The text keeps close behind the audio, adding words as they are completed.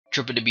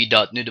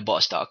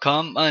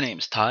www.newtoboss.com. My name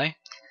is Ty.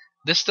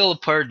 This is still a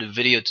part of the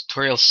video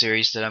tutorial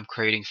series that I'm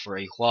creating for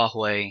a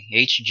Huawei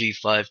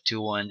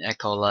HG521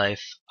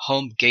 EchoLife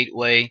home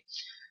gateway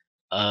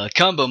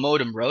combo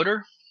modem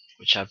router,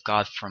 which I've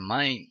got from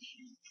my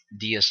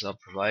DSL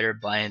provider,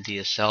 buying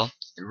DSL.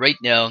 Right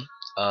now,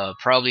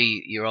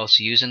 probably you're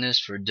also using this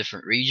for a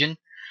different region.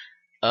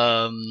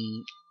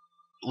 Um,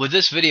 with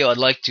this video, I'd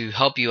like to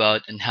help you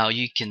out in how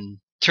you can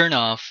turn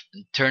off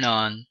and turn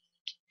on,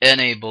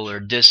 enable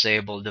or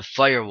disable the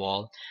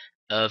firewall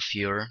of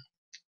your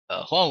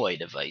Huawei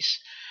device.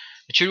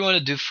 What you want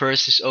to do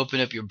first is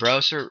open up your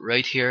browser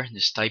right here.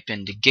 Just type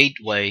in the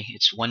gateway.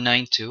 It's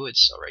 192.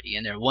 It's already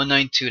in there.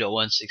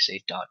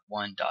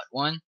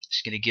 192.168.1.1.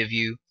 It's going to give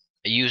you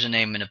a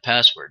username and a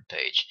password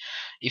page.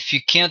 If you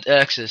can't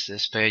access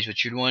this page,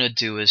 what you'd want to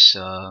do is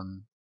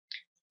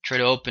try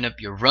to open up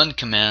your run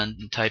command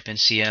and type in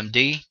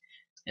cmd.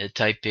 And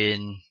type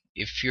in,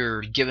 if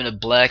you're given a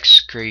black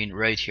screen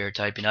right here,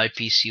 type in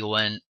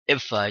IPC1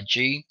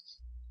 F5G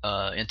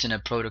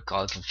Internet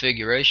Protocol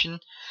Configuration.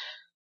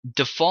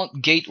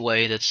 Default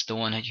gateway, that's the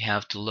one that you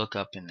have to look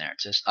up in there.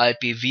 It says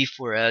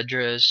IPv4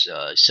 address,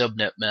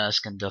 subnet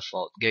mask, and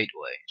default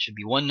gateway. It should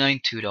be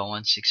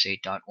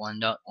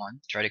 192.168.1.1.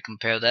 Try to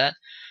compare that.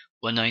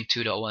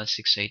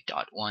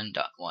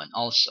 192.168.1.1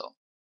 also.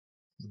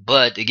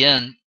 But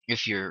again,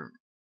 if you're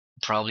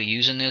probably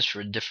using this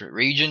for a different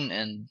region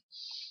and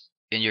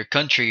in your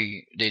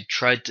country they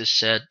tried to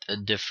set a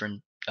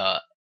different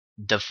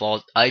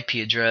default IP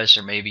address,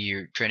 or maybe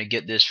you're trying to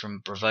get this from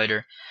a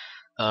provider,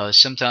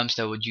 sometimes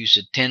that would use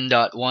a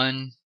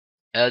 10.1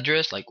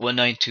 address, like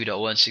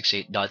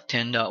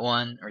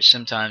 192.168.10.1, or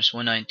sometimes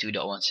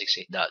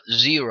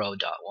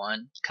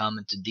 192.168.0.1,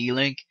 common to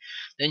D-Link.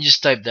 Then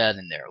just type that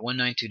in there,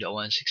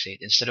 192.168.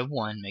 Instead of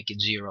 1, make it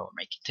 0 or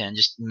make it 10.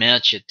 Just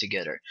match it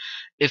together.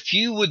 If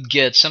you would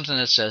get something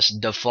that says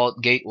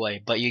default gateway,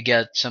 but you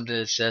get something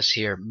that says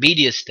here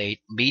media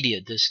state,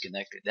 media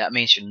disconnected, that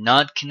means you're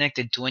not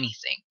connected to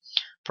anything.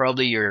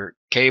 Probably your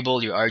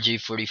cable, your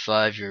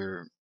RJ45,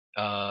 your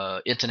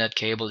internet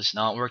cable is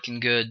not working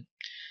good.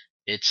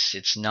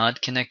 It's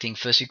not connecting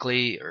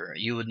physically, or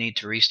you would need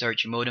to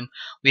restart your modem.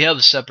 We have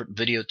a separate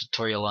video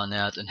tutorial on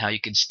that and how you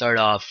can start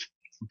off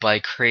by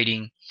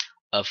creating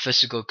a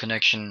physical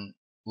connection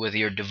with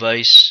your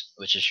device,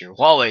 which is your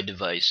Huawei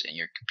device, and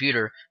your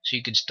computer, so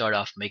you can start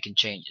off making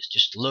changes.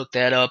 Just look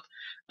that up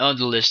on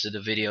the list of the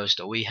videos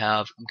that we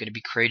have. I'm going to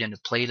be creating a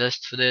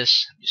playlist for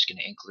this. I'm just going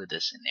to include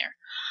this in there.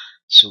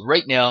 So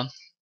right now,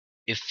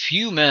 if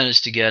you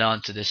manage to get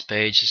onto this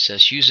page, it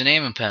says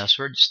username and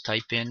password. Just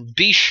type in.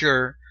 Be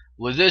sure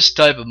with this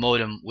type of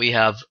modem we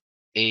have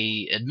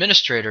a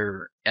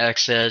administrator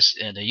access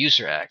and a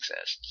user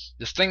access.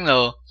 The thing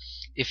though,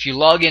 if you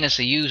log in as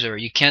a user,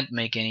 you can't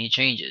make any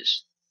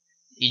changes.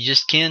 You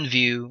just can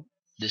view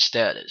the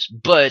status,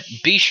 but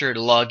be sure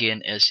to log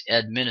in as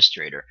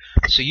administrator.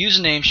 So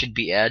username should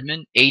be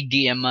admin,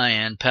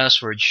 ADMIN.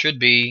 Password should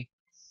be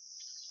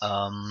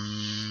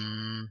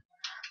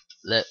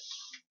let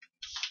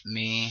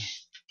me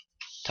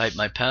type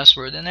my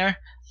password in there.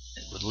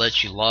 It would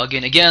let you log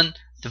in. Again,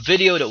 the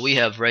video that we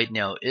have right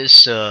now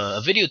is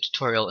a video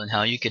tutorial on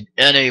how you can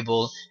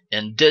enable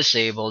and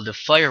disable the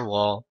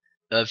firewall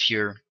of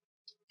your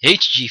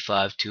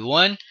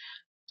HG521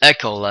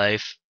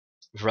 EchoLife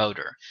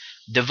router.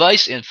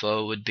 Device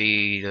info would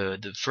be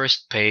the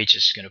first page.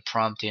 Is going to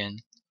prompt in.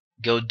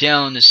 Go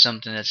down to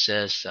something that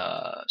says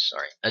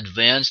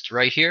advanced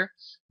right here.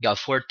 You got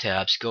 4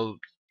 tabs. Go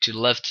to the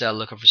left side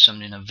looking for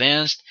something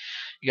advanced.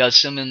 You got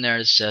something there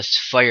that says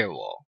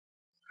firewall.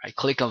 I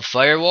click on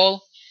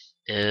firewall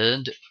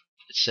and it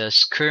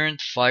says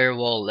current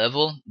firewall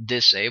level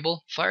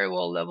disable.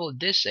 Firewall level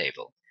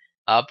disable.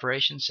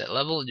 Operation set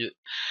level.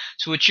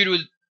 So what you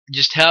would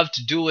just have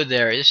to do with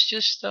there is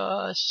just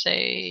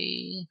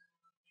say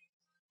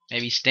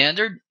maybe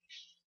standard.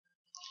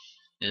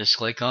 Just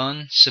click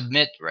on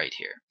submit right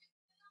here.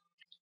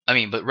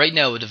 But right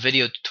now with the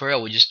video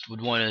tutorial, we just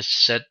would want to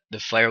set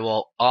the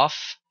firewall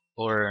off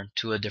or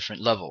to a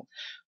different level.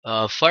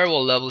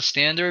 Firewall level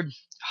standard,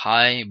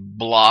 high,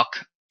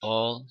 block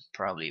all,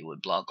 probably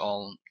would block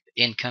all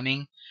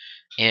incoming,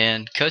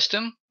 and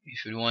custom,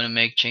 if you want to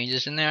make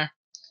changes in there,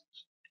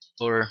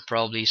 or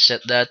probably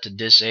set that to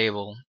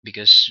disable,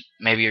 because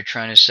maybe you're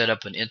trying to set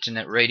up an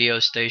internet radio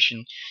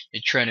station,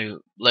 you're trying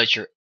to let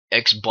your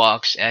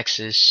Xbox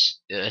access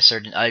a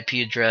certain IP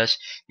address,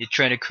 you're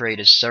trying to create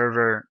a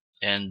server,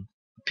 and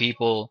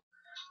people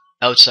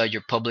outside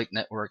your public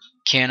network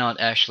cannot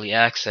actually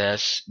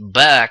access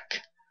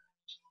back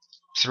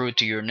through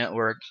to your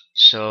network.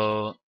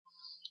 So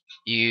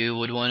you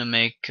would want to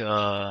make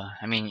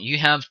you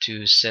have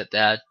to set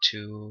that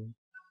to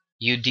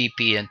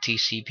UDP and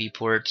TCP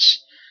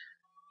ports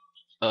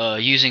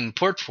using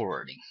port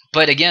forwarding.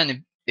 But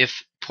again,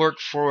 if port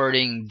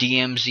forwarding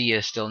DMZ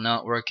is still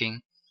not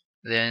working,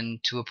 then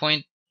to a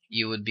point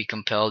you would be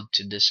compelled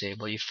to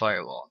disable your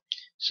firewall.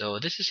 So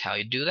this is how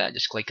you do that.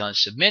 Just click on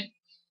submit,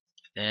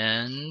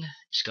 and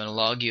it's going to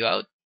log you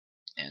out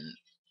and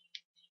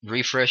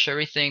refresh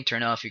everything,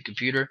 turn off your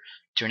computer,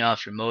 turn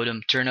off your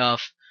modem, turn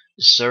off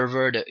the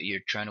server that you're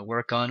trying to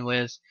work on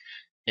with,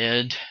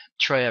 and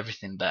try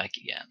everything back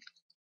again.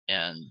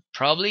 And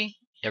probably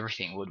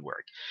everything would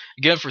work.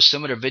 Again, for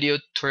some other video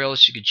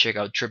tutorials, you can check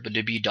out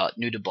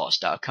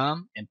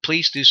www.nudaboss.com, and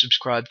please do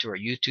subscribe to our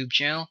YouTube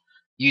channel,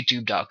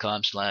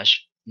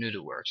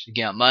 youtube.com/nudaworks.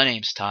 Again, my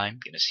name's Ty. I'm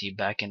gonna see you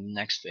back in the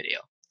next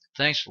video.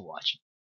 Thanks for watching.